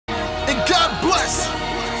and God bless.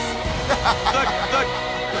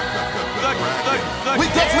 We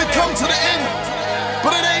definitely come to the end,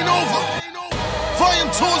 but it ain't over.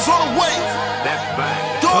 Volume 2 is on the way.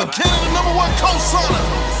 Dog Canada #1 co-signer,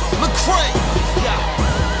 lecrae.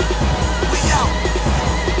 We out.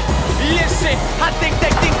 Listen, I think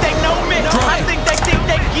they know me. I think they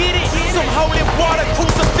get it. Some holy water,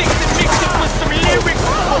 crucifix and mix it with some lyrics.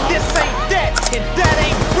 Well, this ain't that, and that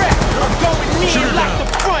ain't rap. I'm going in like the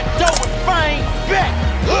front door if I ain't back.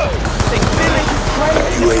 They feeling you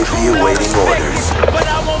crazy. UAV awaiting orders. But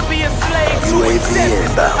I won't be a slave to UAV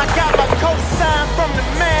acceptance. inbound. I got my cosign from the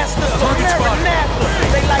master, so Maranatha.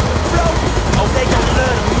 They like the flow, oh they gon'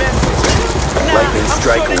 love the message. Lightning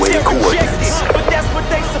strike awaiting coordinates. But that's what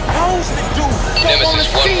they supposed to do. Nemesis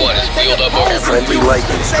 1-1 is wheeled up over. Friendly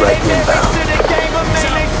lightning strike inbound.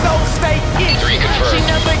 3 confirmed. She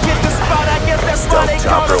never get the spot, I guess that's why they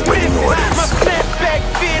Stealth chopper awaiting orders. My snapback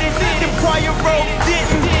fitted, the prior road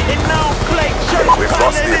didn't. And I don't play church. We've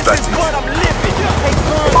lost the This is objective. what I'm living. Hey,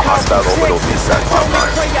 Hostile orbital VSat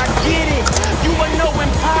online. I get it. You are no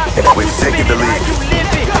imposter. We've taken the lead. You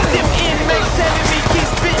live it. Them inmates telling me keep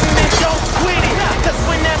spitting and don't quit it. Cause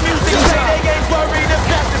when that music play, they ain't worried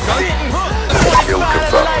about the sentence. Kill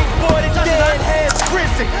confirmed.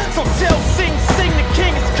 So tell Sing, the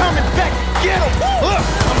king is coming back to get him.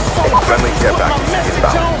 I'm so Friendly care my package message,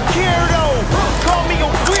 inbound. I don't care though. Call me a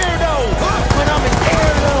weirdo, but I'm an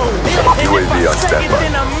heirloom. And UAV if I on say it, standby.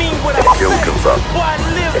 then I mean what I Kill say. confirmed. Boy, I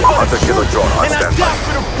live for Hunter the killer truth, drone on and I standby. die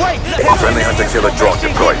for the break. Friendly hunter killer drone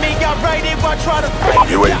deployed. Me, I write it, I try to fight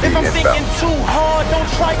it. UAV If I'm inbound. thinking too hard, don't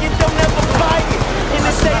try it, don't ever buy it. And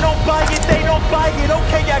if they don't buy it, they don't buy it.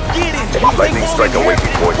 Okay, I get it. Lightning strike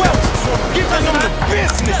awaiting coordinates. Giving them the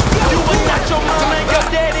business. You are not your mama and your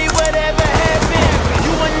daddy, whatever happened.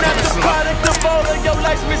 You are not the product of all of your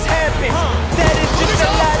life's mishappen. That is just a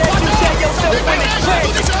lie that you tell yourself when it's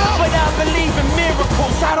tragic. But I believe in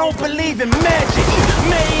miracles, I don't believe in magic.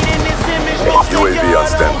 Made in this image, most of UAV on y'all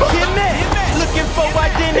standby. don't get mad. Looking for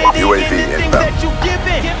identity UAV in the things inbound. that you give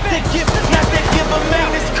it. The gift, not that give a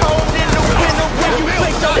man is cold in the winter when you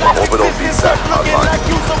place your life Orbital business VSat up looking online. like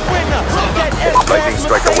you's a winner. That Lightning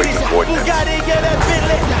strike awaiting coordinates.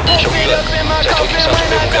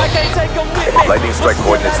 Lightning strike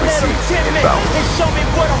coordinates received. Inbound.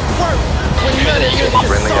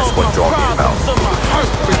 Friendly S1 drone inbound.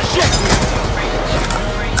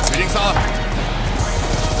 Greetings, sir.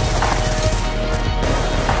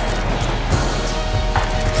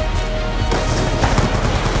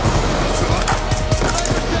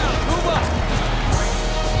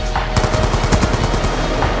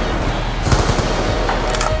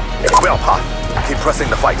 Well, hot. Keep pressing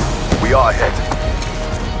the fight. We are ahead.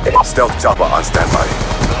 Stealth chopper on standby.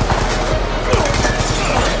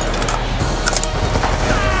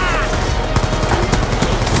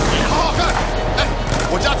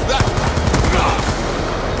 Watch out for that.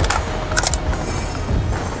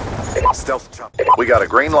 Stealth chopper. We got a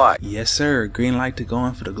green light. Yes sir, green light to go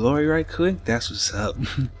in for the glory right quick. That's what's up.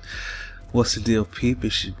 What's the deal, peep?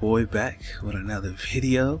 It's your boy back with another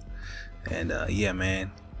video. And yeah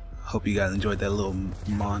man, hope you guys enjoyed that little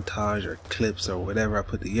montage or clips or whatever I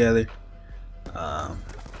put together.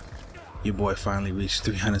 Your boy finally reached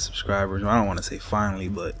 300 subscribers. I don't want to say finally,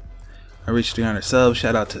 but I reached 300 subs.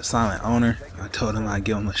 Shout out to Silent Owner. I told him I'd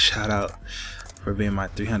give him a shout out for being my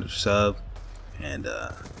 300 sub. And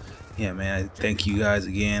yeah man, thank you guys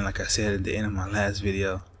again. Like I said at the end of my last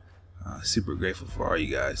video, super grateful for all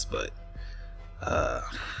you guys. But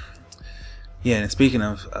yeah, and speaking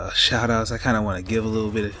of shout outs, I kind of want to give a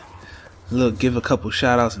little bit of give a couple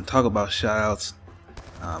shout outs and talk about shout outs.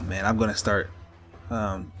 Man, I'm gonna start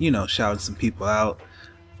you know, shouting some people out.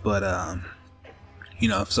 But you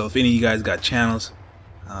know, so if any of you guys got channels,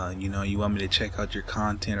 you know, you want me to check out your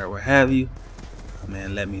content or what have you,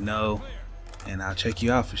 man, let me know and I'll check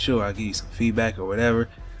you out for sure. I'll give you some feedback or whatever.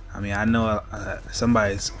 I mean, I know a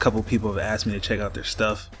couple people have asked me to check out their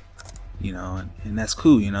stuff, you know, and that's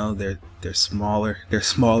cool. You know, they're smaller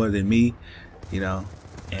than me, you know,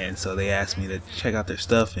 and so they asked me to check out their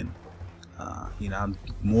stuff, and you know, I'm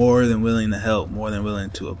more than willing to help, more than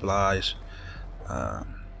willing to oblige, and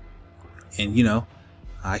you know,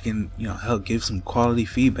 I can, you know, help give some quality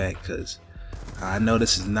feedback, because I know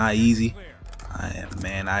this is not easy.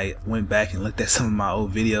 Man, I went back and looked at some of my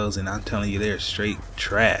old videos, and I'm telling you, they're straight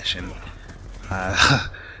trash. And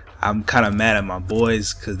I'm kind of mad at my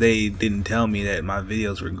boys because they didn't tell me that my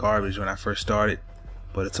videos were garbage when I first started,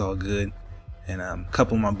 but it's all good. And a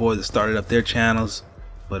couple of my boys have started up their channels,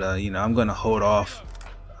 but you know, I'm gonna hold off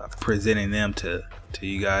presenting them to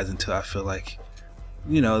you guys until I feel like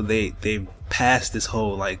you know, they passed this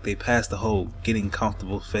whole, like, they passed the whole getting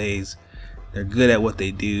comfortable phase. They're good at what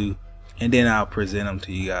they do, and then I'll present them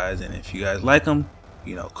to you guys. And if you guys like them,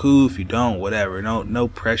 you know, cool. If you don't, whatever. No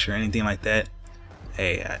pressure or anything like that.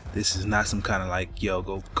 Hey, this is not some kind of like, yo,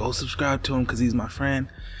 go subscribe to him because he's my friend.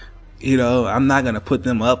 You know, I'm not gonna put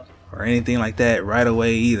them up or anything like that right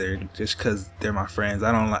away either, just because they're my friends.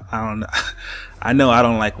 I know I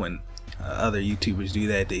don't like when other YouTubers do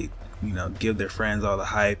that. They, you know, give their friends all the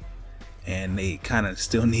hype, and they kind of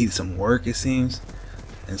still need some work, it seems.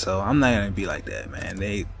 And so I'm not gonna be like that, man.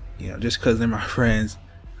 They, you know, just because they're my friends,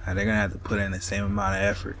 they're gonna have to put in the same amount of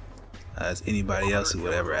effort as anybody else who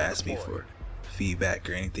would ever ask me for feedback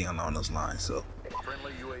or anything along those lines.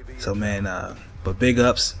 So man, but big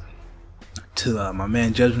ups to my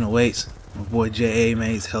man Judgment Awaits, my boy JA,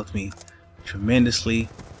 man. He's helped me tremendously.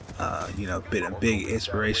 You know, been a big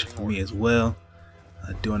inspiration for me as well,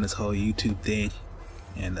 doing this whole YouTube thing.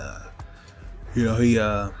 And you know, he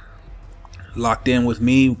locked in with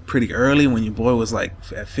me pretty early when your boy was like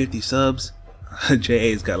at 50 subs.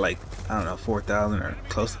 JA's got like, I don't know, 4,000 or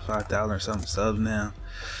close to 5,000 or something subs now.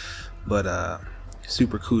 But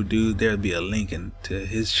super cool dude. There'll be a link to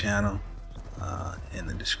his channel in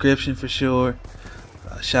the description for sure.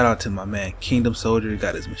 Shout out to my man Kingdom Soldier.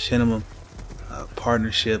 Got his machinima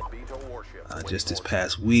partnership just this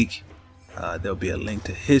past week. There'll be a link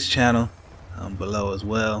to his channel below as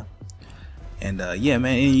well. And yeah,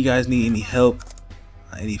 man, any of you guys need any help,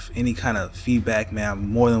 any kind of feedback, man, I'm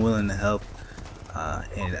more than willing to help.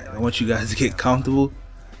 And I want you guys to get comfortable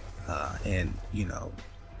and, you know,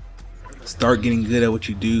 start getting good at what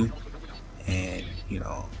you do. And, you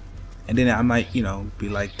know, and then I might, you know, be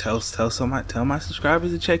like, tell my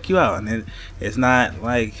subscribers to check you out. And then it's not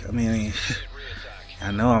like, I mean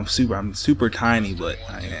I know I'm super tiny, but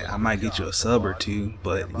I might get you a sub or two,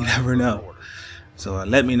 but you never know. So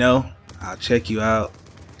let me know, I'll check you out.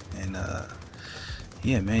 And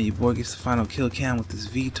yeah, man, your boy gets the final kill cam with this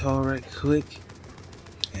VTOL right quick.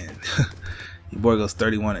 And your boy goes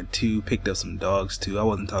 31-2, picked up some dogs too. I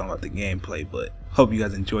wasn't talking about the gameplay, but hope you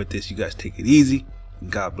guys enjoyed this. You guys take it easy, and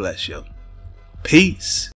God bless you. Peace.